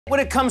When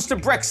it comes to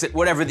Brexit,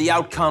 whatever the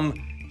outcome,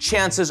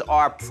 chances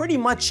are pretty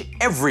much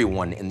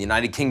everyone in the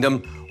United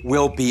Kingdom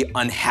will be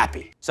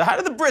unhappy. So how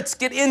did the Brits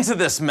get into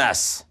this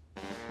mess?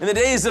 In the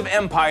days of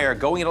empire,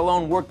 going it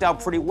alone worked out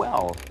pretty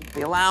well.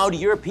 They allowed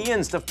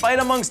Europeans to fight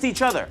amongst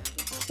each other,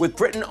 with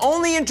Britain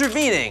only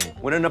intervening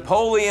when a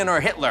Napoleon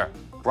or Hitler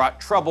brought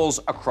troubles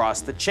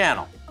across the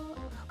Channel.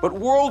 But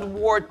World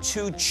War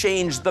II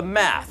changed the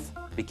math.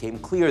 It became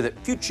clear that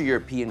future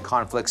European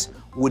conflicts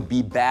would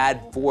be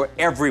bad for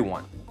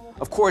everyone.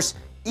 Of course,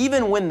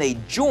 even when they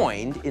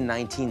joined in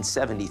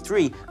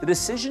 1973, the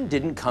decision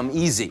didn't come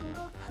easy.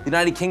 The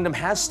United Kingdom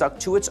has stuck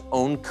to its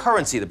own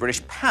currency, the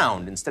British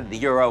pound, instead of the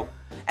euro,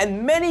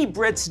 and many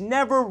Brits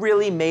never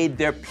really made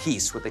their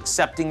peace with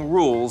accepting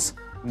rules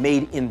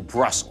made in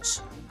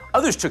Brussels.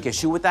 Others took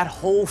issue with that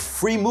whole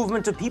free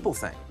movement of people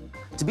thing.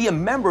 To be a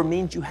member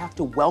means you have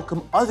to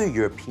welcome other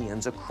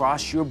Europeans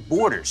across your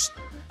borders.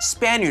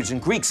 Spaniards and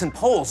Greeks and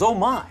Poles, oh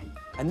my.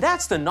 And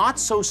that's the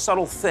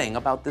not-so-subtle thing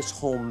about this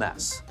whole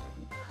mess.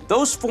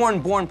 Those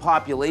foreign-born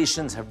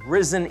populations have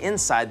risen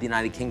inside the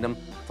United Kingdom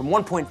from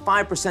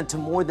 1.5% to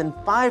more than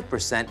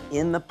 5%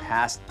 in the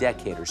past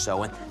decade or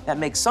so, and that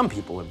makes some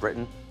people in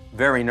Britain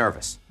very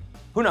nervous.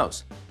 Who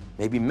knows?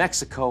 Maybe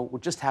Mexico will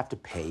just have to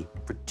pay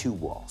for two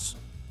walls.